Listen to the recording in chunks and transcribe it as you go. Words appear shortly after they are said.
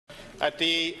At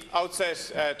the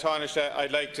outset, Taoiseach,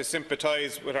 I'd like to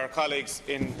sympathise with our colleagues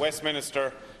in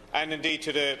Westminster and indeed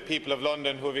to the people of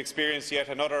London who have experienced yet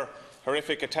another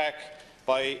horrific attack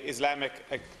by Islamic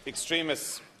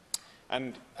extremists.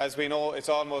 And as we know, it's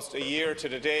almost a year to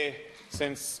the day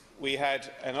since we had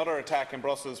another attack in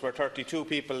Brussels where 32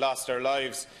 people lost their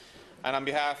lives. And on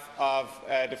behalf of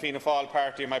the Fianna Fáil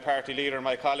party and my party leader and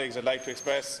my colleagues, I'd like to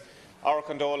express our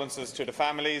condolences to the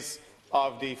families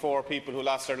of the 4 people who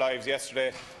lost their lives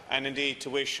yesterday, and indeed to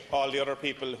wish all the other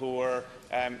people who were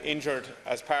injured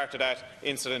as part of that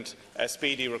incident a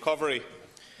speedy recovery.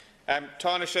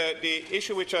 Taoiseach, the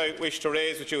issue which I wish to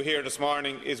raise with you here this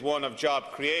morning is one of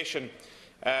job creation.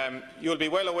 You will be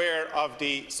well aware of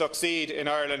the Succeed in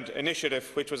Ireland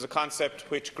initiative, which was a concept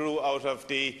which grew out of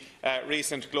the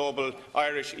recent Global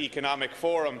Irish Economic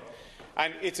Forum.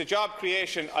 And it's a job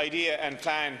creation idea and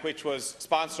plan which was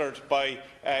sponsored by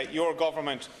your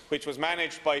government, which was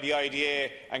managed by the IDA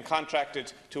and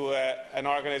contracted to an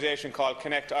organisation called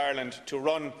Connect Ireland to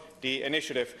run the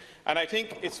initiative. And I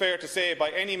think it's fair to say,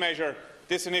 by any measure,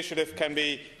 this initiative can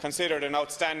be considered an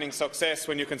outstanding success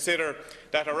when you consider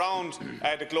that around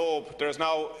the globe there is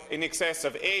now in excess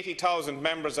of 80,000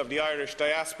 members of the Irish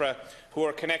diaspora who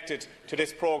are connected to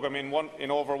this programme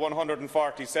in over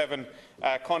 147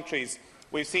 countries.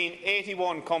 We've seen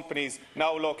 81 companies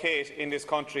now locate in this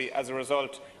country as a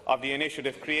result of the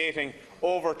initiative, creating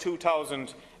over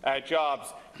 2,000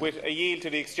 jobs, with a yield to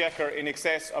the Exchequer in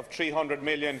excess of €300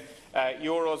 million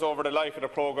over the life of the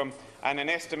programme, and an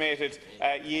estimated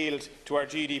yield to our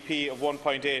GDP of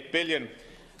 €1.8 billion.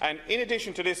 And in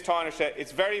addition to this, Taoiseach,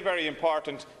 it's very, very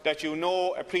important that you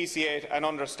know, appreciate and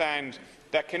understand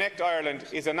that Connect Ireland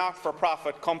is a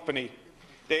not-for-profit company.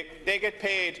 They get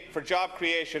paid for job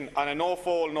creation on a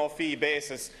no-fault, no-fee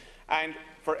basis, and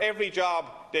for every job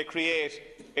they create,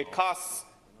 it costs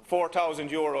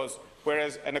 €4,000,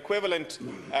 whereas an equivalent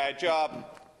job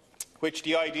which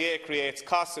the IDA creates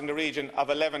costs in the region of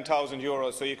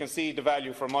 €11,000, so you can see the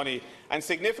value for money. And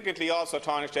significantly also,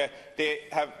 Taoiseach, they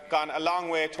have gone a long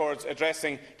way towards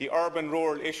addressing the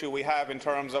urban-rural issue we have in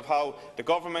terms of how the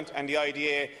government and the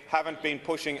IDA haven't been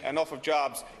pushing enough of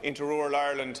jobs into rural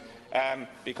Ireland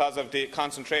because of the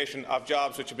concentration of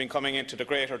jobs which have been coming into the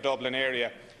Greater Dublin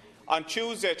area. On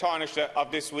Tuesday, Taoiseach,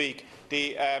 of this week,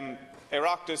 the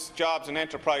Oireachtas Jobs and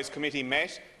Enterprise Committee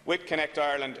met with Connect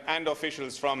Ireland and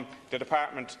officials from the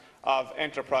Department of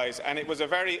Enterprise, and it was a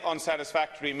very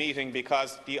unsatisfactory meeting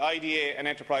because the IDA and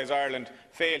Enterprise Ireland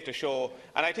failed to show.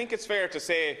 And I think it's fair to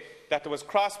say that there was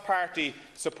cross-party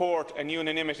support and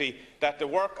unanimity that the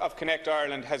work of Connect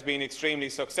Ireland has been extremely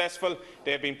successful.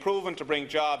 They have been proven to bring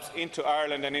jobs into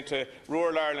Ireland and into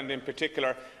rural Ireland in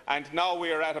particular. And now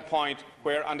we are at a point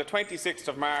where on the 26th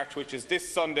of March, which is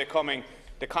this Sunday coming,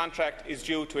 the contract is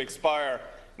due to expire.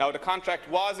 Now, the contract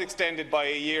was extended by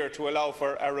a year to allow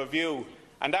for a review,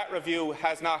 and that review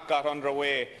has not got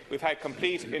underway. We've had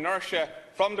complete inertia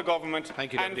from the government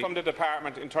and from the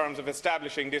department in terms of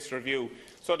establishing this review.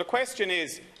 So the question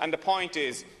is, and the point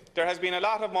is, there has been a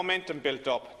lot of momentum built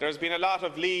up. There has been a lot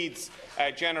of leads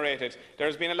generated. There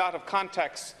has been a lot of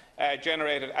contacts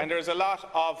generated, and there is a lot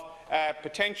of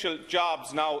potential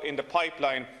jobs now in the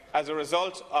pipeline as a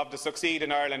result of the Succeed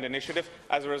in Ireland initiative,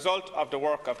 as a result of the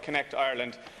work of Connect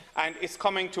Ireland. And it's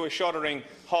coming to a shuddering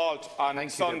halt on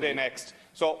Sunday next.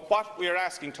 So what we are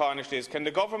asking, Taoiseach, is can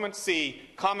the government see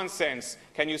common sense?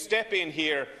 Can you step in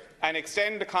here and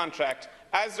extend the contract,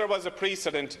 as there was a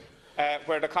precedent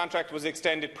where the contract was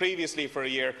extended previously for a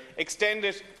year, extend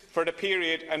it for the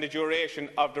period and the duration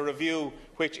of the review,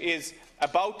 which is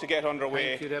about to get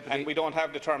underway, and we don't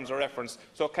have the terms of reference.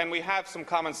 So can we have some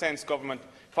common sense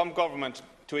from government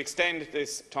to extend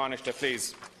this, Taoiseach,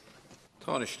 please?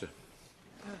 Taoiseach.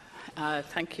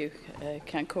 Thank you,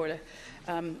 Ceann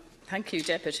Comhairle. Thank you,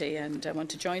 Deputy, and I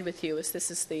want to join with you, as this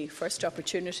is the first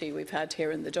opportunity we've had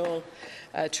here in the Dáil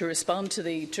to respond to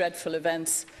the dreadful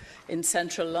events in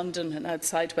central London and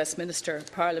outside Westminster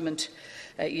Parliament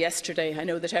yesterday. I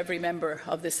know that every member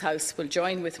of this House will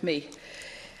join with me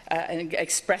in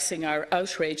expressing our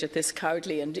outrage at this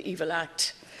cowardly and evil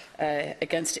act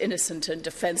against innocent and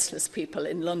defenceless people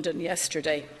in London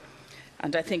yesterday.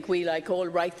 And I think we, like all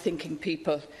right-thinking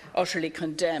people, utterly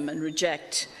condemn and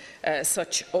reject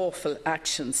such awful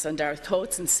actions. And our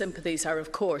thoughts and sympathies are,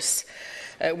 of course,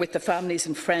 with the families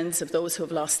and friends of those who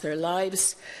have lost their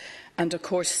lives, and, of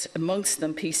course, amongst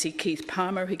them PC Keith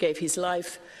Palmer, who gave his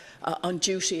life on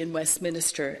duty in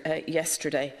Westminster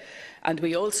yesterday. And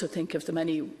we also think of the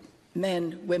many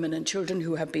men, women and children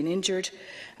who have been injured,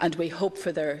 and we hope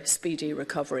for their speedy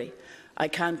recovery. I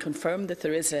can confirm that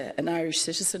there is an Irish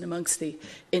citizen amongst the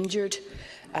injured,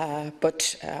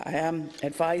 but I am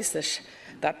advised that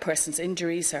that person's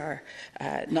injuries are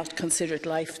not considered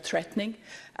life-threatening,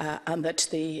 and that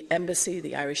the embassy,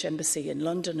 the Irish Embassy in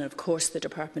London, and of course the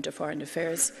Department of Foreign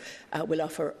Affairs, will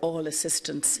offer all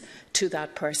assistance to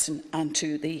that person and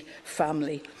to the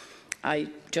family. I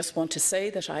just want to say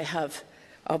that I have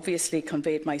obviously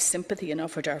conveyed my sympathy and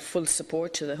offered our full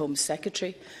support to the Home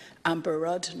Secretary, Amber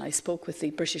Rudd, and I spoke with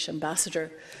the British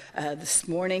Ambassador this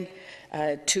morning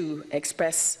to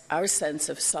express our sense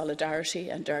of solidarity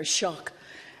and our shock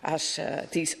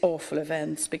at these awful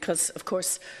events, because, of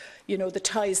course, you know, the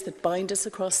ties that bind us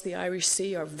across the Irish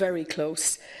Sea are very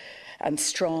close and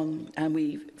strong, and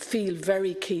we feel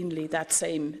very keenly that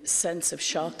same sense of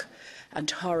shock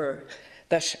and horror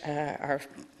that our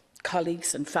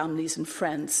colleagues and families and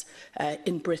friends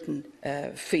in Britain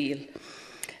feel.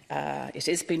 It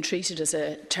is being treated as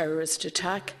a terrorist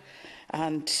attack,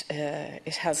 and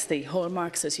it has the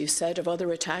hallmarks, as you said, of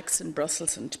other attacks in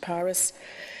Brussels and Paris.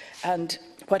 And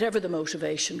whatever the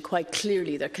motivation, quite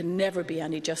clearly there can never be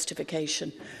any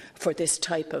justification for this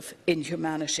type of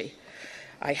inhumanity.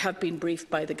 I have been briefed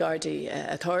by the Gardaí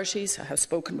authorities. I have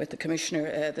spoken with the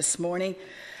Commissioner this morning,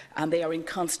 and they are in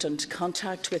constant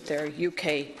contact with their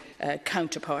UK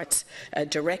counterparts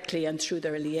directly and through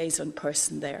their liaison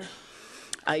person there.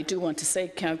 I do want to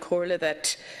say, Count Corley,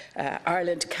 that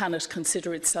Ireland cannot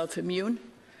consider itself immune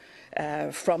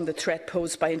from the threat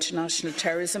posed by international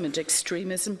terrorism and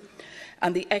extremism,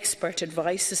 and the expert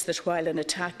advice is that while an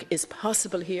attack is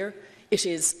possible here, it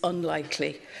is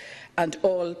unlikely, and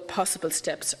all possible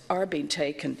steps are being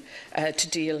taken to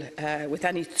deal with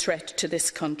any threat to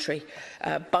this country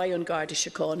by An Garda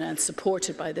Síochána and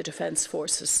supported by the Defence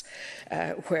Forces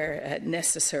where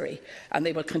necessary. And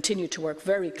they will continue to work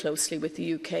very closely with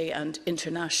the UK and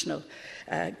international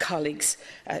colleagues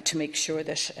to make sure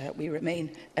that we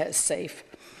remain safe.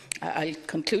 I'll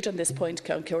conclude on this point,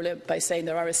 Count Corley, by saying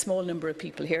there are a small number of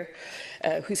people here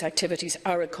whose activities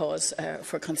are a cause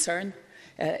for concern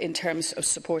in terms of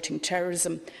supporting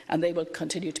terrorism, and they will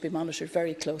continue to be monitored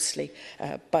very closely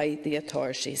by the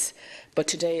authorities. But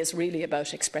today is really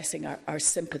about expressing our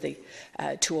sympathy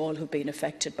to all who have been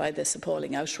affected by this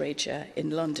appalling outrage in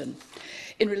London.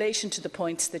 In relation to the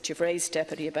points that you've raised,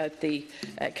 Deputy, about the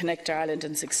Connect Ireland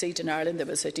and Succeed in Ireland, there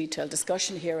was a detailed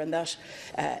discussion here on that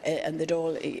in the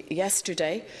Dáil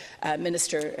yesterday.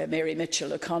 Minister Mary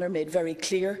Mitchell-O'Connor made very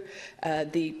clear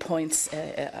the points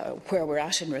where we're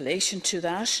at in relation to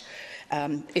that.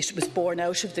 It was born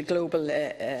out of the Global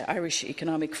Irish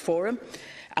Economic Forum,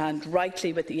 and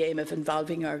rightly with the aim of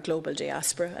involving our global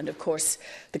diaspora. And of course,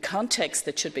 the context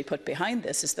that should be put behind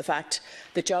this is the fact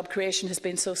that job creation has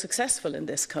been so successful in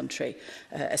this country.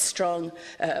 A strong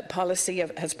policy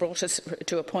has brought us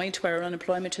to a point where our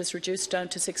unemployment has reduced down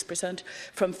to 6%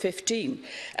 from 15%.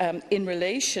 In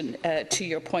relation to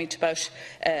your point about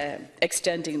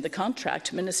extending the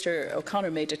contract, Minister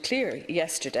O'Connor made it clear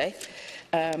yesterday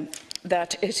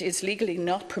that it is legally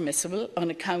not permissible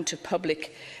on account of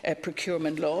public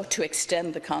procurement law to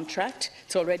extend the contract.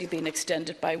 It's already been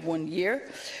extended by 1 year.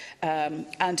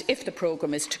 And if the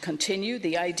programme is to continue,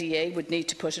 the IDA would need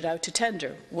to put it out to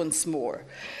tender once more.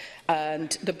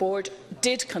 And the board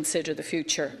did consider the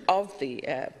future of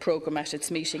the programme at its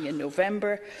meeting in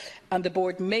November, and the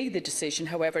board made the decision,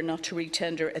 however, not to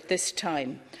re-tender at this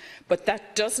time. But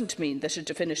that doesn't mean that a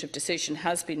definitive decision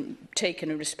has been taken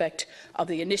in respect of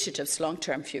the initiative's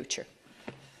long-term future.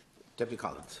 Deputy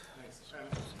Collins.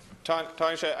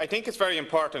 Taoiseach, I think it's very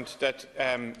important that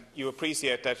you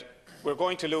appreciate that we're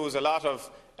going to lose a lot of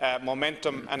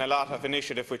momentum and a lot of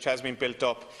initiative which has been built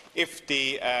up if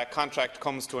the contract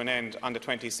comes to an end on the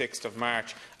 26th of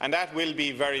March. And that will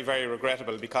be very, very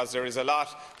regrettable, because there is a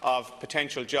lot of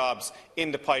potential jobs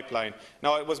in the pipeline.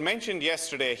 Now, it was mentioned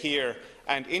yesterday here,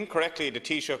 and incorrectly the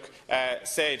Taoiseach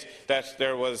said that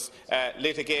there was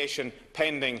litigation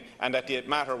pending and that the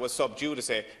matter was sub judice.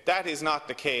 That is not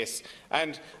the case.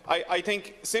 And I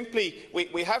think simply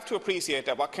we have to appreciate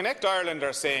that what Connect Ireland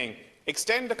are saying: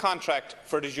 extend the contract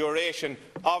for the duration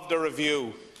of the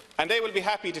review, and they will be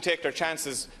happy to take their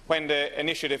chances when the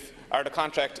initiative or the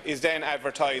contract is then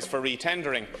advertised for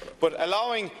re-tendering. But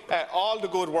allowing all the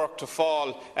good work to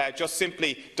fall just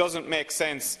simply doesn't make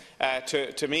sense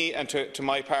to me and to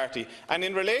my party. And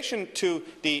in relation to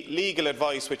the legal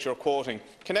advice which you're quoting,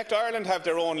 Connect Ireland have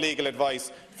their own legal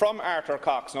advice from Arthur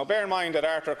Cox. Now, bear in mind that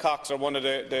Arthur Cox are one of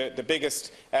the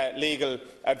biggest legal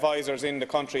advisors in the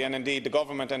country, and indeed the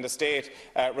government and the state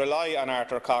rely on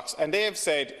Arthur Cox. And they have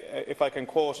said, if I can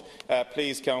quote,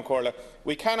 please, Ceann Comhairle,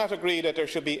 "We cannot agree that there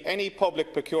should be any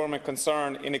public procurement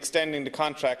concern in extending the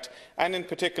contract, and in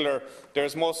particular, there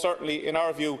is most certainly, in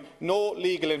our view, no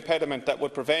legal impediment that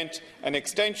would prevent an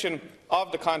extension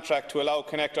of the contract to allow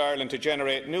Connect Ireland to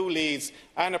generate new leads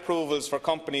and approvals for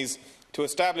companies to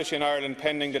establish in Ireland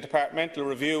pending the departmental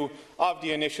review of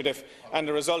the initiative and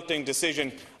the resulting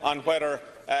decision on whether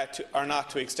or not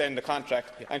to extend the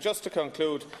contract." And just to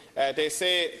conclude, they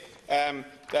say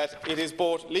that it is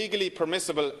both legally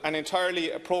permissible and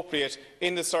entirely appropriate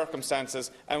in the circumstances,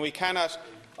 and we cannot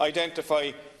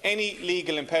identify any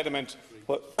legal impediment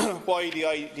why the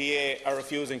IDA are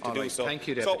refusing to do so. Thank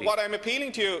you, so what I am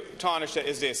appealing to you, Taoiseach,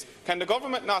 is this: can the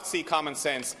government not see common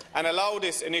sense and allow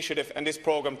this initiative and this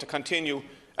programme to continue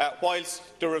whilst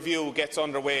the review gets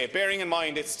underway, bearing in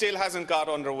mind it still hasn't got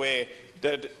underway?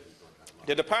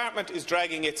 The department is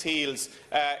dragging its heels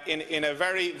in a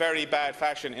very, very bad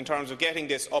fashion in terms of getting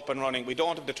this up and running. We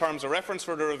don't have the terms of reference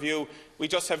for the review. We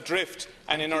just have drift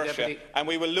and inertia, and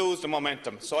we will lose the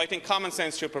momentum. So I think common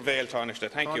sense should prevail,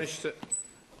 Taoiseach. Thank you.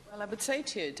 Well, I would say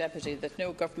to you, Deputy, that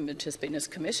no government has been as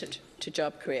committed to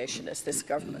job creation as this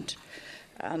government.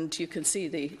 And you can see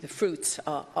the fruits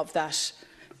of that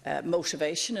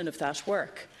motivation and of that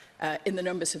work in the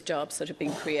numbers of jobs that have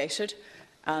been created.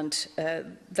 And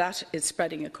that is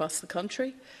spreading across the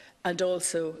country and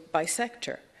also by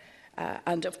sector.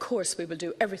 And of course we will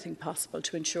do everything possible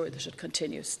to ensure that it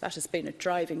continues. That has been a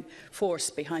driving force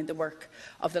behind the work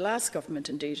of the last government,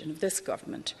 indeed, and of this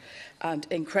government, and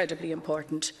incredibly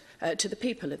important to the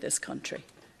people of this country,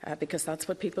 because that's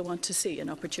what people want to see, an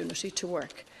opportunity to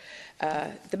work.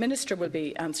 The Minister will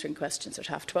be answering questions at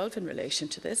 12:30 in relation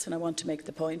to this, and I want to make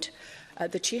the point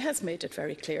that she has made it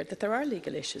very clear that there are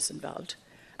legal issues involved,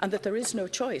 and that there is no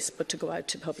choice but to go out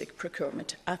to public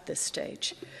procurement at this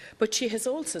stage. But she has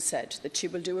also said that she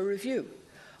will do a review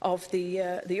of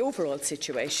the overall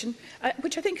situation,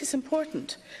 which I think is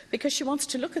important, because she wants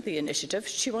to look at the initiative,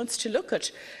 she wants to look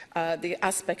at the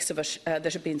aspects of it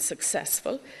that have been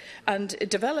successful, and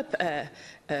develop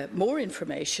more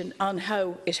information on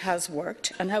how it has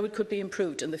worked and how it could be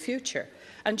improved in the future.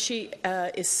 And she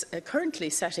is currently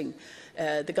setting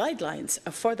the guidelines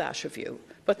for that review.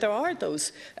 But there are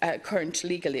those current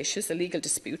legal issues, the legal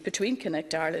dispute between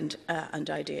Connect Ireland and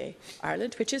IDA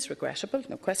Ireland, which is regrettable,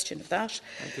 no question of that.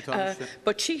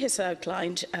 But she has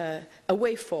outlined a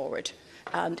way forward,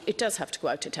 and it does have to go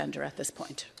out to tender at this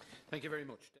point. Thank you very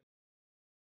much.